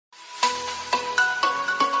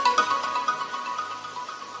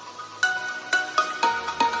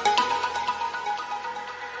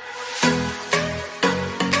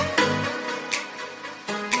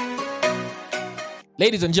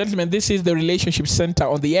Ladies and gentlemen, this is the Relationship Center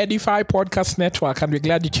on the Edify Podcast Network, and we're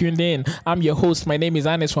glad you tuned in. I'm your host. My name is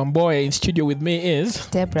Ernest Wamboye. In studio with me is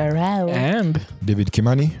Deborah Rao and David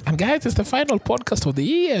Kimani. And guys, it's the final podcast of the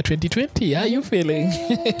year 2020. How are you feeling?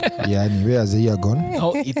 Yeah, anyway, has the year gone?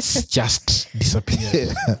 Oh, it's just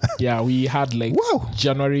disappeared. Yeah, we had like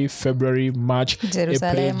January, February, March,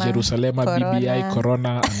 April, Jerusalem, BBI,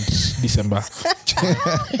 Corona, and December.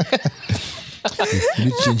 You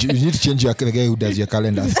need to change the guy who does your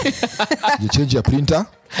calendar. You change your printer.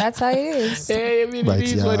 That's how it is. Hey, I mean, it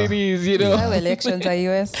is what it is, you know. How elections are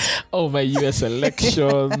US. Oh, my US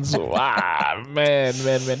elections. Wow, man.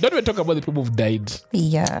 Don't we talk about the people who've died?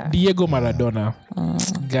 Yeah. Diego Maradona.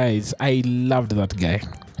 Guys, I loved that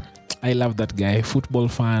guy. Football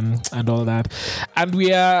fan and all that. And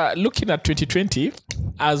we are looking at 2020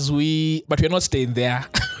 but we're not staying there.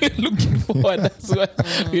 We're looking forward as well.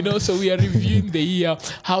 You know, so we are reviewing the year.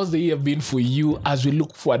 How's the year been for you as we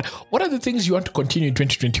look forward? What are the things you want to continue in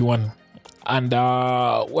 2021? And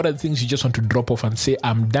what are the things you just want to drop off and say,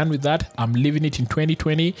 I'm done with that. I'm leaving it in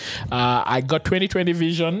 2020. I got 2020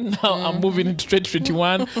 vision. Now I'm moving into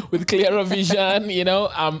 2021 with clearer vision. You know,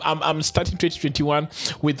 I'm starting 2021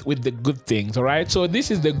 with the good things. All right. So this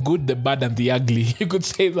is the good, the bad, and the ugly. You could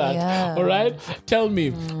say that. Yeah. All right. Tell me,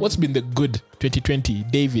 what's been the good 2020?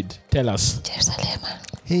 David, tell us. Jerusalem.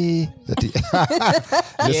 Hey,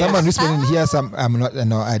 there's someone whispering here. I'm not.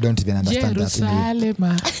 No, I don't even understand Jerusalem.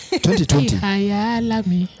 that. 2020.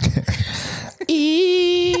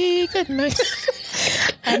 Good night.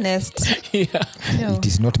 Ernest. Yeah. No. It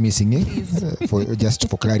is not missing, for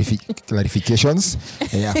clarifications.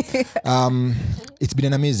 Yeah. It's been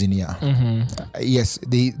an amazing year. Yes,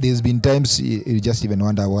 there's been times you just even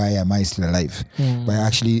wonder, why am I still alive? But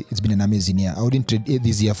actually, it's been an amazing year. I wouldn't trade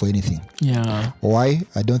this year for anything. Yeah. Why?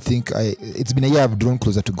 I don't think it's been a year I've drawn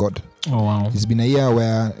closer to God. Oh wow. It's been a year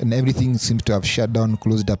where everything seems to have shut down,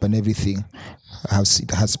 closed up, and everything has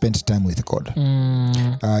spent time with God.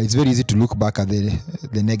 It's very easy to look back at the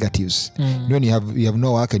negatives. You know, when you have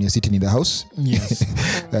no work and you're sitting in the house. Yes.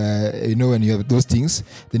 You know, when you have those things,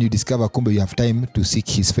 then you discover you have time to seek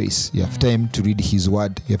His face. You have time to read His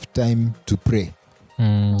word. You have time to pray.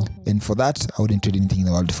 And for that, I wouldn't trade anything in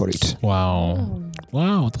the world for it. Wow,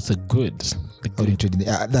 that's a good. I wouldn't trade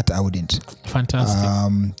that. I wouldn't. Fantastic.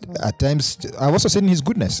 At times, I've also seen His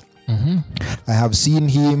goodness. I have seen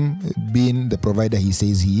Him being the provider He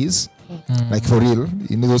says He is. Like for real,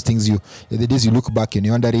 you know those things. The days you look back and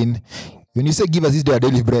you're wondering. When you say, give us this day our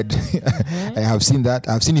daily bread, I have seen that.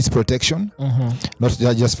 I've seen His protection, not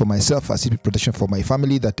just for myself. I see protection for my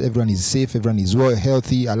family, that everyone is safe, everyone is well,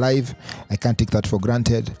 healthy, alive. I can't take that for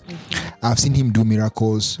granted. I've seen Him do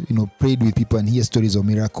miracles, prayed with people and hear stories of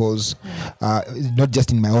miracles, not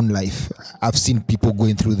just in my own life. I've seen people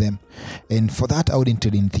going through them. And for that, I wouldn't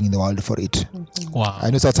trade anything in the world for it. Wow.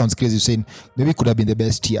 I know that sounds crazy saying, maybe it could have been the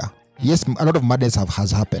best year. Yes, a lot of madness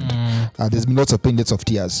has happened. There's been lots of pain, lots of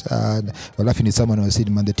tears. We're laughing with someone who was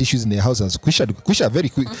saying, man, the tissues in their house are quicker, very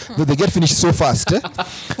quick. They get finished so fast.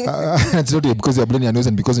 It's not because you're blowing your nose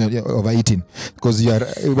and because you're overeating, because you are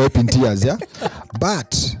wiping tears. Yeah,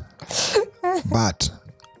 but,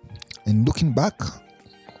 in looking back,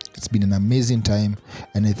 it's been an amazing time,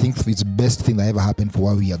 and I think it's the best thing that ever happened for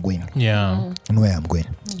where we are going. Yeah, and where I'm going.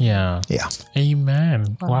 Yeah.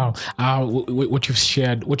 Amen. Wow. What you've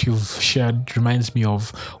shared reminds me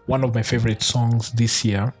of one of my favorite songs this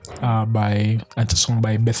year. It's a song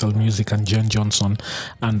by Bethel Music and Jen Johnson,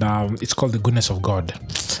 and it's called "The Goodness of God."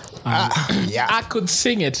 I could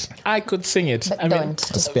sing it. But don't.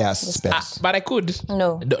 Spares. But I could.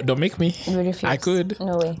 No. Don't make me. You refuse. I could.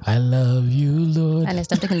 No way. I love you, Lord.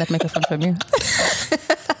 Ernest, I'm taking that microphone from you.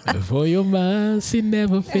 For your mercy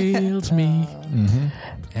never fails me.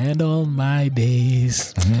 And all my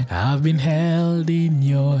days I've been held in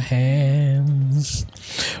your hands.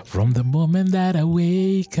 From the moment that I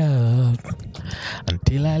wake up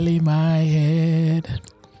until I lay my head,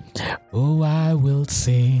 oh, I will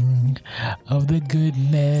sing of the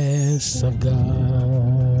goodness of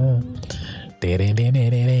God.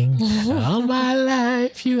 All my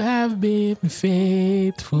life you have been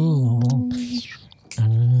faithful.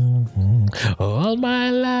 All my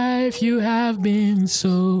life you have been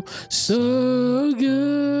so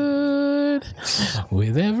good.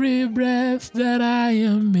 With every breath that I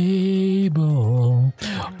am able,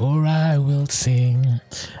 or I will sing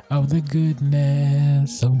of the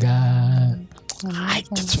goodness of God. I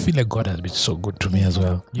just feel like God has been so good to me as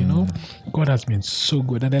well. God has been so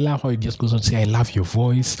good. And I love how it just goes on to say, I love your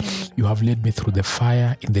voice. You have led me through the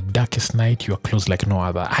fire. In the darkest night, you are close like no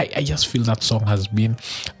other. I just feel that song has been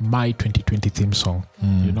my 2020 theme song,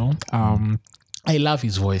 I love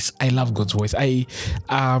his voice. I love God's voice.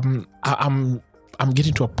 I'm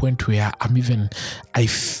getting to a point where I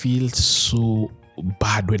feel so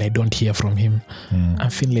bad when I don't hear from him. I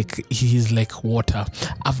feel like he's like water.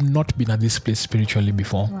 I've not been at this place spiritually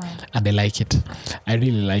before, and I like it. I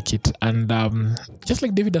really like it. And just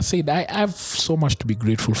like David has said, I have so much to be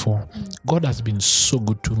grateful for. God has been so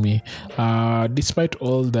good to me. Despite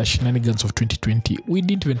all the shenanigans of 2020, we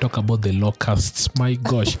didn't even talk about the locusts. My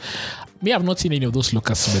gosh. Me, I've not seen any of those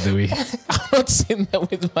locusts, by the way. I've not seen them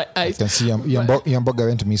with my eyes. You can see Yamboga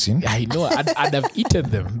went missing. I know, and I've eaten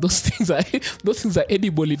them. Those things are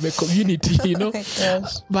edible in my community, you know.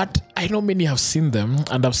 But I know many have seen them,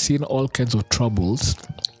 and I've seen all kinds of troubles.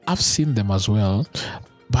 I've seen them as well.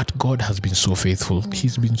 But God has been so faithful.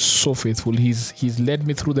 He's been so faithful. He's led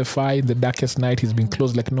me through the fire in the darkest night. He's been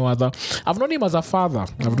close like no other. I've known him as a father.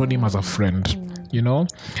 I've known him as a friend, you know,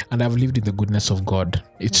 and I've lived in the goodness of God.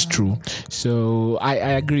 It's true. So I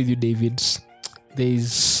agree with you, David.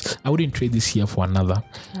 I wouldn't trade this year for another.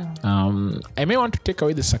 I may want to take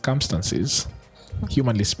away the circumstances,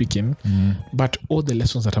 humanly speaking, but all the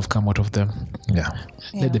lessons that have come out of them.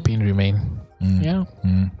 Let the pain remain.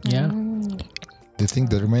 I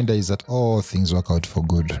think the reminder is that all things work out for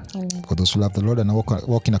good for those who love the Lord and are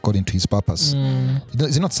walking according to his purpose.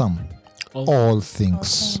 It's not some. All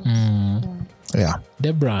things. Yeah.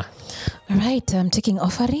 Deborah. All right, I'm taking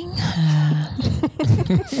offering.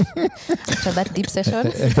 After that deep session.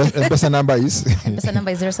 M-Pesa number is? M-Pesa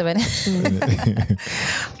number is 07.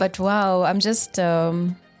 But wow, I'm just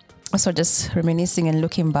also just reminiscing and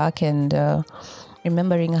looking back and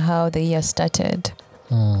remembering how the year started.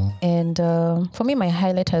 And for me, my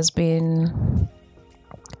highlight has been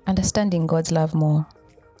understanding God's love more.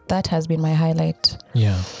 That has been my highlight.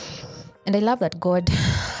 Yeah. And I love that God,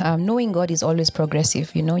 knowing God is always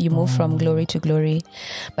progressive. You know, you move from glory to glory.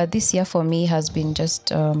 But this year for me has been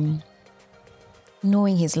just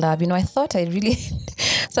knowing his love. You know, I thought I really...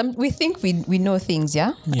 we think we know things,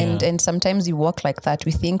 yeah? And sometimes we walk like that.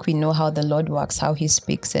 We think we know how the Lord works, how he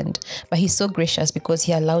speaks, but he's so gracious because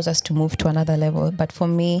he allows us to move to another level. But for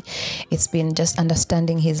me, it's been just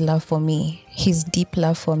understanding his love for me, his deep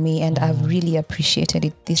love for me, and I've really appreciated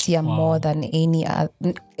it this year more than any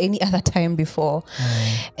other time before.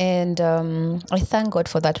 And I thank God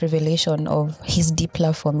for that revelation of his deep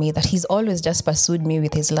love for me, that he's always just pursued me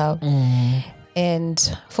with his love.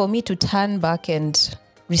 And for me to turn back and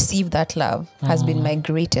receive that love has been my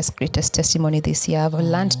greatest testimony this year. I've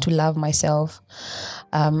learned to love myself.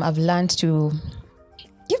 I've learned to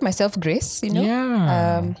give myself grace, you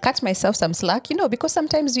know, cut myself some slack, you know, because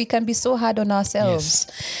sometimes we can be so hard on ourselves.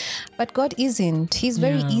 But God isn't. He's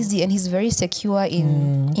very easy and he's very secure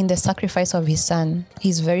in the sacrifice of his son.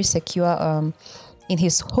 He's very secure in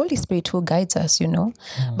his Holy Spirit who guides us, you know.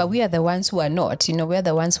 But we are the ones who are not, you know, we're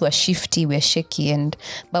the ones who are shifty, we're shaky.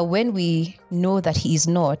 But when we know that he is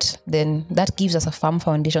not, then that gives us a firm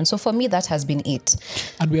foundation. So for me, that has been it.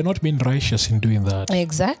 And we are not being righteous in doing that.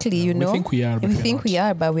 Exactly, you know. We think we are, but we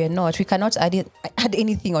are, but we are not. We cannot add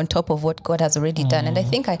anything on top of what God has already done. And I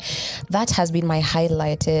think that has been my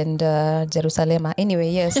highlight. And Jerusalem. Anyway,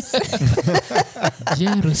 yes.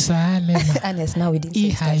 Jerusalem. Ernest, now we didn't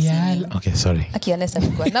say okay, sorry. Okay, Ernest,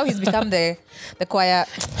 now he's become the choir.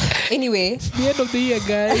 Anyway. It's the end of the year,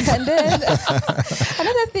 guys. And then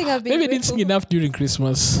another thing I've been... Maybe didn't sing enough during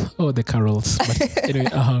Christmas. Oh, the carols. But anyway,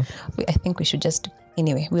 I think we should just...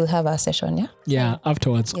 Anyway, we'll have our session, yeah? Yeah,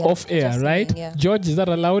 afterwards. Off air, right? Singing, George, is that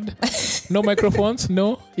allowed? No microphones?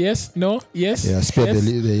 No? Yes? No? Yes? Yeah, spare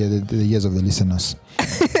the ears of the listeners.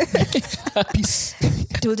 Peace.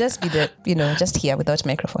 It will just be just here without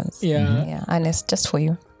microphones. Yeah. Yeah, Ernest, just for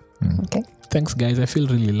you. Okay. Thanks, guys. I feel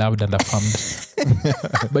really loved and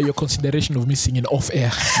affirmed by your consideration of me singing off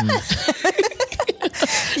air.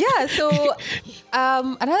 Yeah, so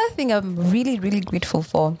another thing I'm really, really grateful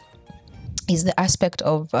for is the aspect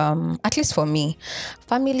of, at least for me,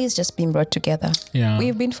 families just being brought together. Yeah.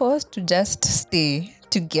 We've been forced to just stay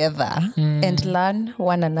together and learn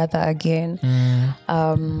one another again.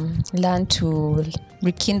 Learn to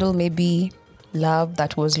rekindle maybe love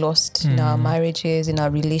that was lost in our marriages, in our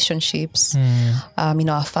relationships, in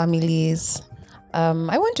our families.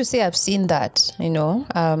 I want to say I've seen that, you know.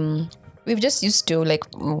 We've just used to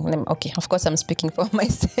okay, of course I'm speaking for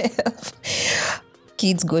myself.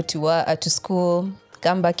 Kids go to school,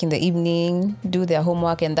 come back in the evening, do their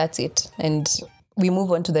homework, and that's it. And we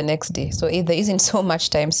move on to the next day. So if there isn't so much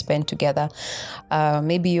time spent together,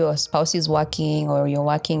 maybe your spouse is working or you're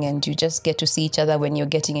working and you just get to see each other when you're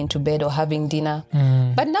getting into bed or having dinner.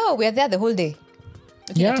 But now we're there the whole day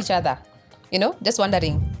looking at each other, you know, just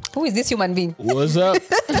wondering, who is this human being? What's up?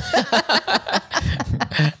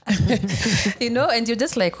 And you're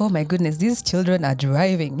just like, oh my goodness, these children are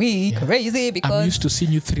driving me crazy because I'm used to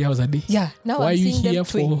seeing you 3 hours a day. Yeah, now Why I'm are you seeing here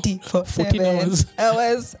them for 14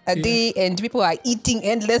 hours a day, and people are eating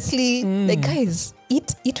endlessly. Like, guys,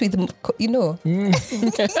 eat with,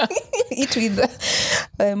 eat with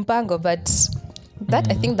mpango. But that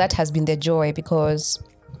I think that has been the joy, because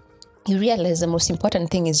you realize the most important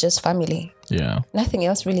thing is just family. Yeah. Nothing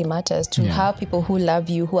else really matters. To have people who love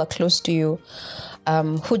you, who are close to you,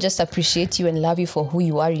 who just appreciate you and love you for who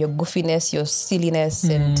you are, your goofiness, your silliness.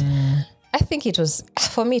 And I think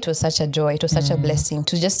for me, it was such a joy. It was such a blessing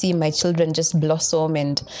to just see my children just blossom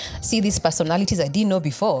and see these personalities I didn't know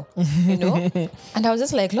before, And I was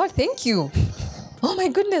just like, Lord, thank you. Oh my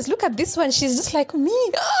goodness, look at this one. She's just like me,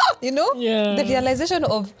 Yeah. The realization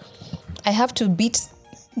of I have to beat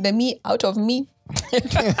the me out of me.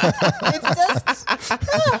 It's just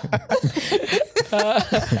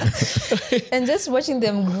and just watching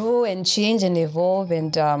them grow and change and evolve,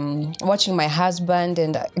 and watching my husband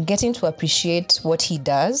and getting to appreciate what he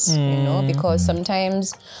does, because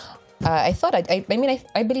sometimes I thought I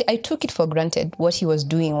believe I took it for granted what he was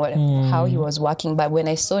doing, how he was working, but when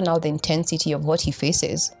I saw now the intensity of what he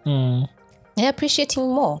faces, I appreciate him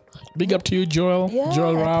more. Big up to you, Joel. Yeah,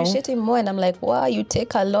 Joel I Rao. appreciate him more, and I'm like, wow, you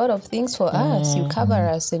take a lot of things for us. You cover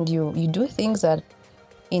us, and you do things that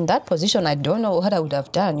in that position I don't know what I would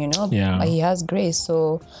have done, Yeah. But he has grace.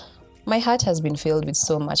 So my heart has been filled with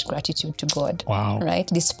so much gratitude to God. Wow. Right?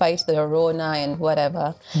 Despite the Rona and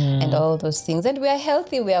whatever and all those things. And we are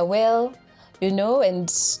healthy, we are well,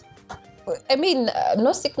 and I mean,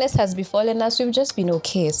 no sickness has befallen us. We've just been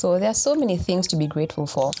okay. So there are so many things to be grateful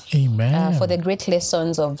for. Amen. For the great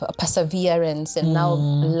lessons of perseverance and now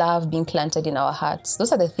love being planted in our hearts.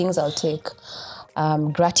 Those are the things I'll take.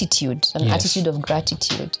 Gratitude, an attitude of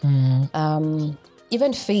gratitude.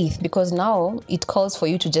 Even faith, because now it calls for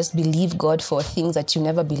you to just believe God for things that you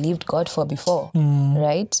never believed God for before.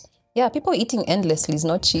 Right? Yeah, people eating endlessly is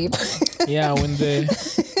not cheap. Yeah, when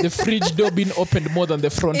the fridge door being opened more than the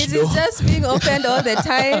front It door. is just being opened all the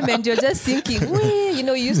time, and you're just thinking,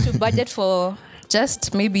 you used to budget for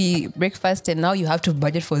just maybe breakfast, and now you have to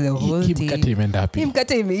budget for the whole Hii day. mkate imeenda wapi? Hii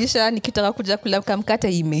mkate imeisha, nikitaka kuja kula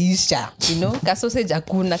kamkate imeisha, ka sausage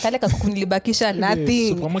hakuna, kale kakuku nilibakisha,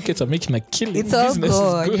 nothing. Supermarkets are making a killing. It's all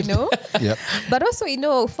Business good, is good. Yep. But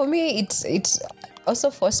also, for me, it's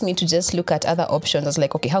also forced me to just look at other options. I was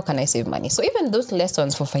like, okay, how can I save money? So even those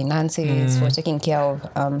lessons for finances, for taking care of,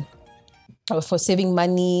 for saving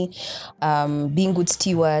money, being good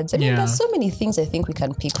stewards. I mean, there's so many things I think we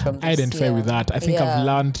can pick from this. I identify with that. I think I've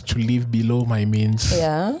learned to live below my means.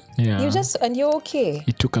 Yeah. And you're okay.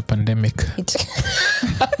 It took a pandemic.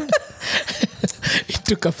 It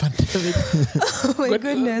took a pandemic. Oh my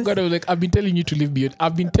goodness. God, I was like, I've been telling you to live below.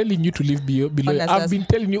 I've been telling you to live below. I've been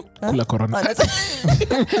telling you, kula corona.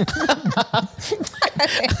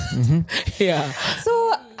 Yeah.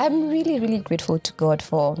 So I'm really, really grateful to God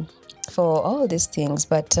for all these things.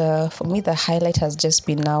 But for me, the highlight has just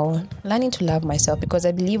been now learning to love myself, because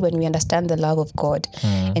I believe when we understand the love of God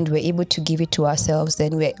and we're able to give it to ourselves,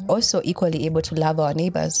 then we're also equally able to love our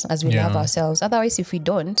neighbors as we love ourselves. Otherwise, if we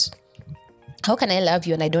don't, how can I love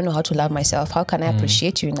you and I don't know how to love myself? How can I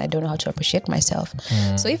appreciate you and I don't know how to appreciate myself?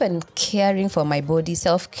 So even caring for my body,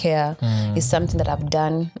 self-care is something that I've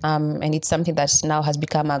done, and it's something that now has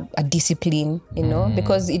become a discipline,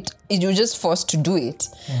 because you're just forced to do it,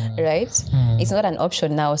 right? It's not an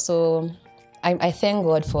option now. So I thank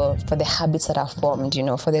God for the habits that are formed,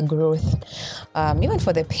 for the growth, even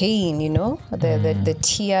for the pain, the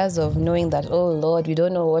tears of knowing that, oh Lord, we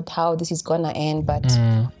don't know how this is gonna end, but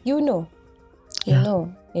you know,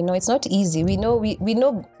 it's not easy. We know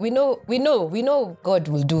God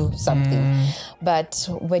will do something, but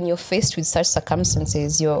when you're faced with such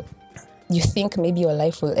circumstances, you think maybe your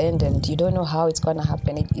life will end and you don't know how it's gonna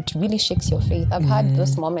happen. It really shakes your faith. I've had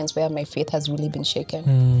those moments where my faith has really been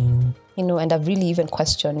shaken. And I've really even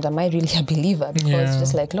questioned, am I really a believer? Because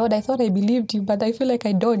just like, Lord, I thought I believed you, but I feel like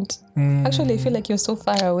I don't. Actually, I feel like you're so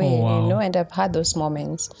far away, and I've had those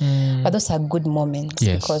moments. But those are good moments,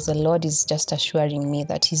 because the Lord is just assuring me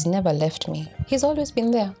that He's never left me. He's always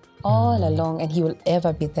been there all along, and He will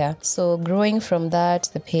ever be there. So growing from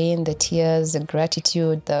that, the pain, the tears, the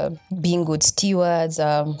gratitude, the being good stewards,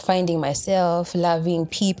 finding myself, loving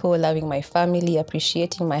people, loving my family,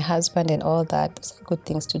 appreciating my husband and all that, those are good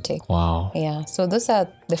things to take. Wow. Yeah. So those are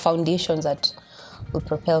the foundations that will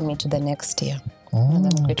propel me to the next year. Oh,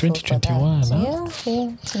 2021. Yeah.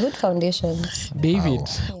 Good foundations. David,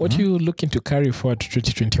 what are you looking to carry forward to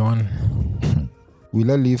 2021?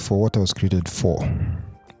 Will I live for what I was created for?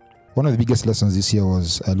 One of the biggest lessons this year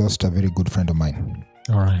was I lost a very good friend of mine.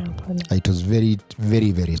 All right. It was very,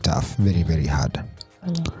 very, very tough, very, very hard.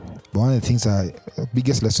 But one of the things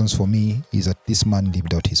biggest lessons for me is that this man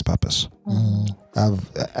lived out his purpose.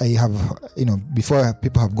 I have, before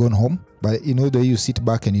people have gone home, but the way you sit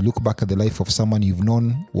back and you look back at the life of someone you've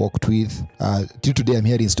known, walked with, till today I'm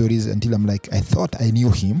hearing stories until I'm like, I thought I knew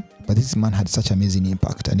him, but this man had such amazing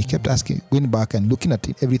impact. And he kept asking, going back and looking at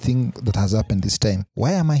everything that has happened this time.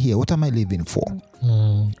 Why am I here? What am I living for?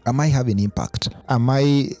 Am I having impact? Am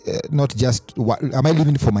I not just, am I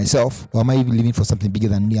living for myself, or am I living for something bigger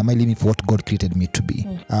than me? Am I living for what God created me to be?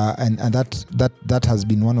 And that has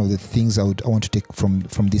been one of the things I want to take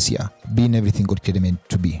from this year, being everything God created me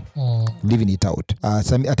to be, living it out.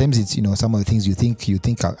 At times it's some of the things you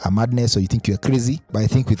think are madness, or you think you're crazy, but I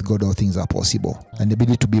think with God all things are possible, and the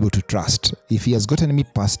ability to be able to trust. If He has gotten me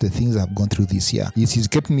past the things I've gone through this year, He's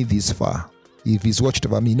kept me this far. If He's watched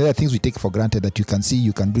over me, there are things we take for granted, that you can see,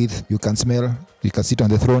 you can breathe, you can smell, you can sit on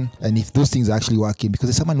the throne, and if those things are actually working, because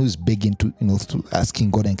there's someone who's begging to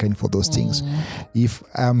asking God and crying for those things. If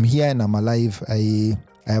I'm here and I'm alive, I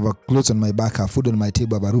have a clothes on my back, I have food on my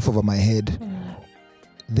table, I have a roof over my head,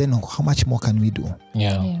 then how much more can we do?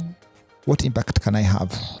 Yeah. What impact can I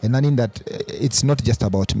have? And learning that it's not just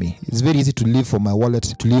about me. It's very easy to live for my wallet,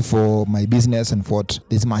 to live for my business, and for what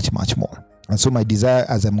there's much, much more. And so my desire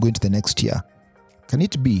as I'm going to the next year, can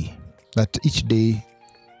it be that each day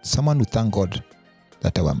someone will thank God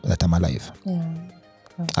that I'm alive?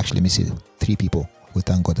 Actually, let me say 3 people will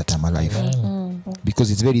thank God that I'm alive.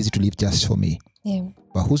 Because it's very easy to live just for me.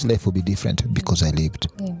 But whose life will be different because I lived?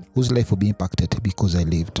 Whose life will be impacted because I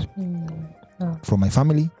lived? From my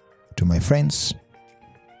family to my friends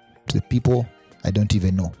to the people I don't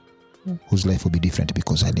even know, whose life will be different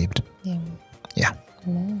because I lived. Yeah.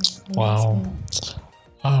 Wow.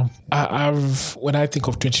 When I think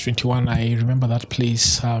of 2021, I remember that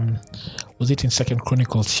place. Was it in 2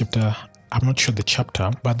 Chronicles chapter? I'm not sure the chapter,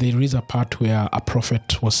 but there is a part where a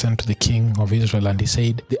prophet was sent to the king of Israel, and he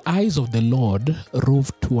said, "The eyes of the Lord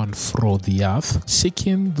rove to and fro the earth,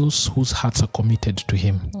 seeking those whose hearts are committed to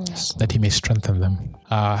Him, that He may strengthen them."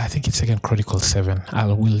 I think it's 2 Chronicles 7.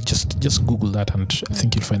 We'll just Google that, and I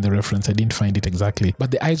think you'll find the reference. I didn't find it exactly,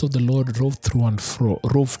 but the eyes of the Lord rove to and fro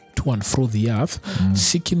the earth,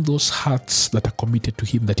 seeking those hearts that are committed to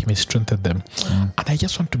Him, that He may strengthen them. And I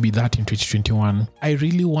just want to be that in 2021. I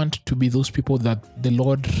really want to be those people that the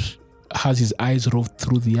Lord has His eyes rove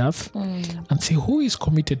through the earth and say, who is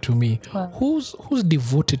committed to me? Who's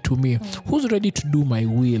devoted to me? Who's ready to do my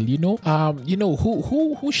will?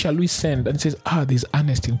 Who shall we send? And says, there's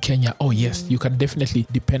Ernest in Kenya. Oh yes, you can definitely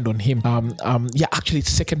depend on him. Actually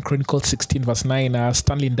it's 2 Chronicles 16 verse 9.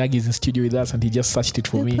 Stanley Ndagi is in studio with us, and he just searched it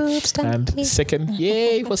for me. And second,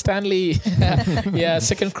 yay for Stanley.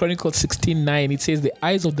 2 Chronicles 16:9. It says, the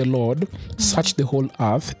eyes of the Lord search the whole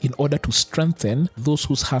earth in order to strengthen those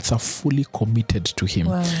whose hearts are fully committed to Him.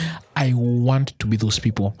 I want to be those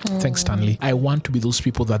people. Thanks, Stanley. I want to be those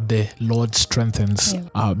people that the Lord strengthens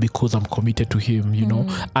because I'm committed to Him,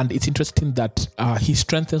 And it's interesting that He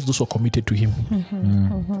strengthens those who are committed to Him.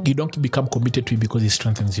 You don't become committed to Him because He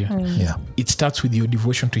strengthens you. It starts with your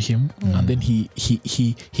devotion to Him, and then He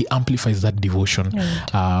amplifies that devotion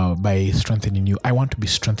by strengthening you. I want to be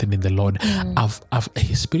strengthened in the Lord. I've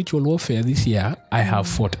spiritual warfare this year. I have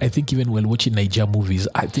fought. I think even while watching Niger movies,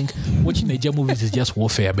 I think watching Niger movies is just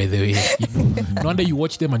warfare, by the way. No wonder you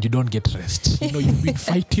watch them and you don't get rest. You've been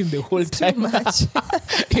fighting the whole time.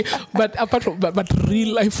 But apart from but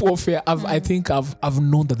real life warfare, I've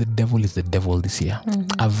known that the devil is the devil this year.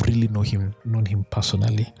 I've really known him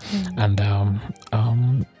personally,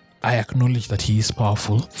 and I acknowledge that he is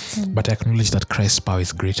powerful, but I acknowledge that Christ's power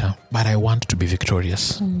is greater. But I want to be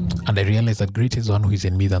victorious. And I realize that greater is the one who is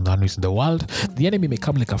in me than the one who is in the world. The enemy may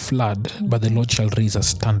come like a flood, but the Lord shall raise a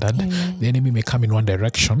standard. The enemy may come in one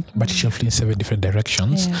direction, but he shall flee in 7 different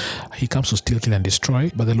directions. He comes to steal, kill, and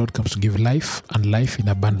destroy, but the Lord comes to give life, and life in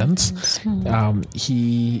abundance.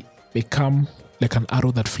 He may come like an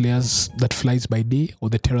arrow that flies by day, or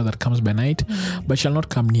the terror that comes by night, but shall not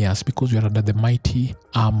come near us, because we are under the mighty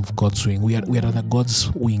arm of God's wing. We are under God's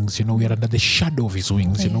wings, we are under the shadow of His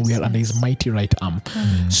wings, we are under His mighty right arm.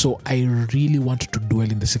 So I really want to dwell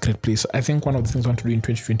in the secret place. I think one of the things I want to do in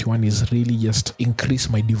 2021 is really just increase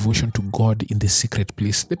my devotion to God in the secret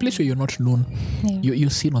place, the place where you're not known. You're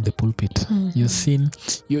seen on the pulpit, you're seen,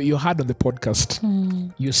 you're heard on the podcast,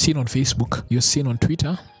 you're seen on Facebook, you're seen on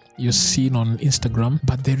Twitter, you're seen on Instagram,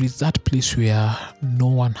 but there is that place where no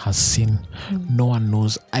one has seen, no one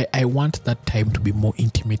knows. I want that time to be more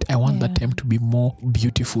intimate. I want that time to be more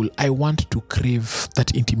beautiful. I want to crave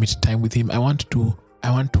that intimate time with Him. I want to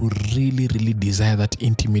really, really desire that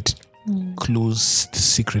intimate close the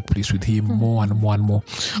secret place with him more and more and more,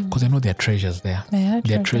 because I know there are treasures there.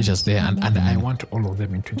 There are treasures there, and I want all of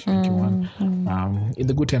them in 2021. In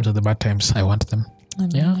the good times or the bad times, I want them.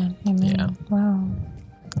 Amen. Yeah. Wow.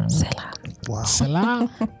 Selah. Wow. Salah.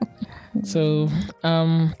 So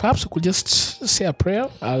perhaps we could just say a prayer.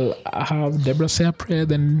 I'll have Deborah say a prayer,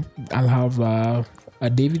 then I'll have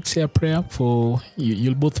David say a prayer for you.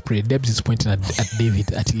 You'll both pray. Debs is pointing at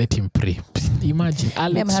David. Let him pray. Imagine.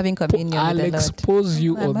 I'm having communion I'll with the Lord. expose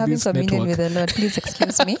you I'm on having this communion network. with the Lord. Please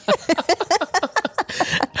excuse me.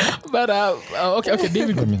 But okay,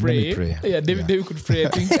 David could pray. Let me pray. Yeah, David could pray. I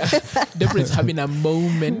think Deborah is having a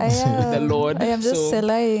moment with the Lord. I am just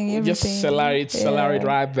selling everything. Just salary it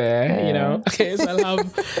right there, you know. Okay, so I'll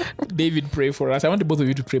have David pray for us. I want both of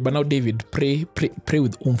you to pray, but now David, pray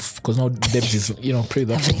with oomph, because now Debs is, pray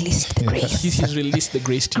that. I've released the grace. He's released the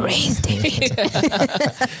grace to you. Grace, David.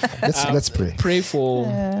 Let's pray. Pray for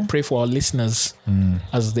our listeners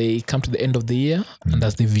as they come to the end of the year and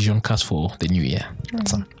as they vision cast for the new year.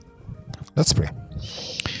 Let's pray.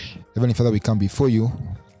 Heavenly Father, we come before you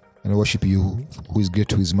and worship you, who is great,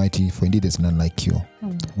 who is mighty, for indeed there's none like you.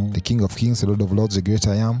 The King of Kings, the Lord of Lords, the great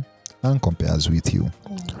I am, none compares with you.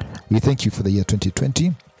 We thank you for the year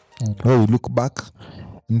 2020. Lord, we look back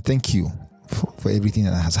and thank you for everything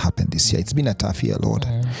that has happened this year. It's been a tough year, Lord.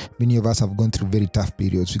 Many of us have gone through very tough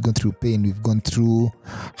periods. We've gone through pain. We've gone through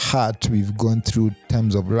hurt. We've gone through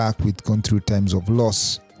times of lack. We've gone through times of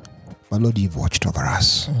loss. But Lord, you've watched over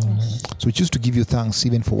us. So we choose to give you thanks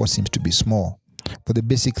even for what seems to be small. For the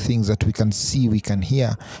basic things that we can see, we can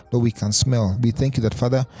hear, Lord, we can smell. We thank you that,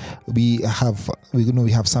 Father, we have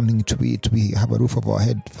something to eat. We have a roof over our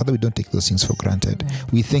head. Father, we don't take those things for granted.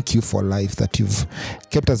 We thank you for life, that you've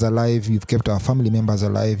kept us alive. You've kept our family members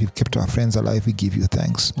alive. You've kept our friends alive. We give you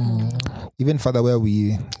thanks. Even, Father, where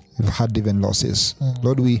we've had even losses.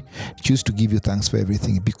 Lord, we choose to give you thanks for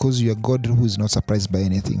everything, because you are God who is not surprised by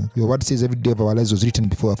anything. Your word says every day of our lives was written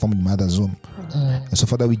before we were formed in mother's womb. And so,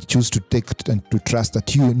 Father, we choose to take and to trust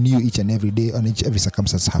that you knew each and every day on every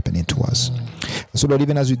circumstance happening to us. And so, Lord,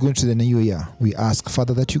 even as we go into the new year, we ask,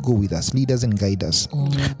 Father, that you go with us, lead us and guide us.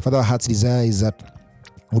 Father, our heart's desire is that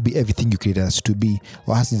will be everything you created us to be.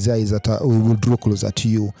 Our heart's desire is that we will draw closer to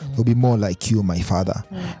you. We'll be more like you, my Father.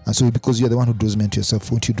 And so, because you're the one who draws men to yourself,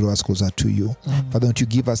 won't you draw us closer to you? Father, won't you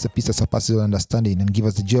give us the peace that surpasses all understanding, and give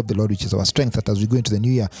us the joy of the Lord, which is our strength, that as we go into the new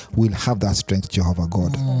year, we'll have that strength, Jehovah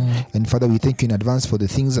God. And Father, we thank you in advance for the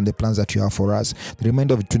things and the plans that you have for us. The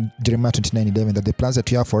reminder of Jeremiah 29:11, that the plans that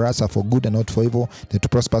you have for us are for good and not for evil, that to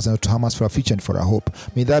prosper us and not to harm us, for our future and for our hope.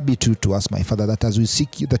 May that be true to us, my Father, that as we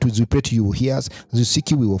seek you, that as we pray to you, you will hear us. As we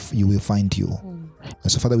seek you, you will find you.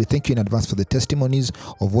 And so, Father, we thank you in advance for the testimonies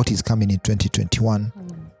of what is coming in 2021.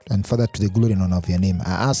 And Father, to the glory and honor of your name,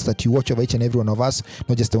 I ask that you watch over each and every one of us,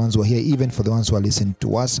 not just the ones who are here, even for the ones who are listening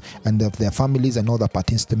to us and of their families and all that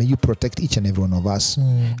pertains to them. May you protect each and every one of us,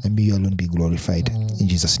 and may you alone be glorified. In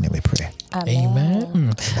Jesus' name we pray.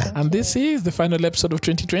 Amen. And this is the final episode of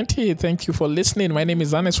 2020. Thank you for listening. My name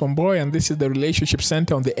is Ernest Wamboye, and this is the Relationship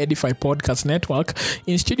Center on the Edify Podcast Network.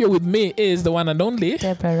 In studio with me is the one and only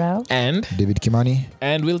Deborah Rao and David Kimani.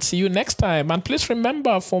 And we'll see you next time. And please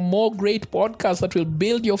remember, for more great podcasts that will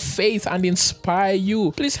build your faith and inspire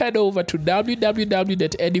you, please head over to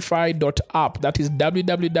www.edify.app. That is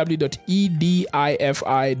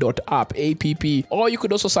www.edifi.app, app. Or you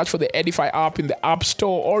could also search for the Edify app in the App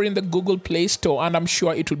Store or in the Google Play Store, and I'm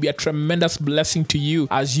sure it will be a tremendous blessing to you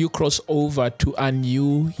as you cross over to a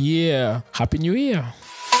new year. Happy New Year.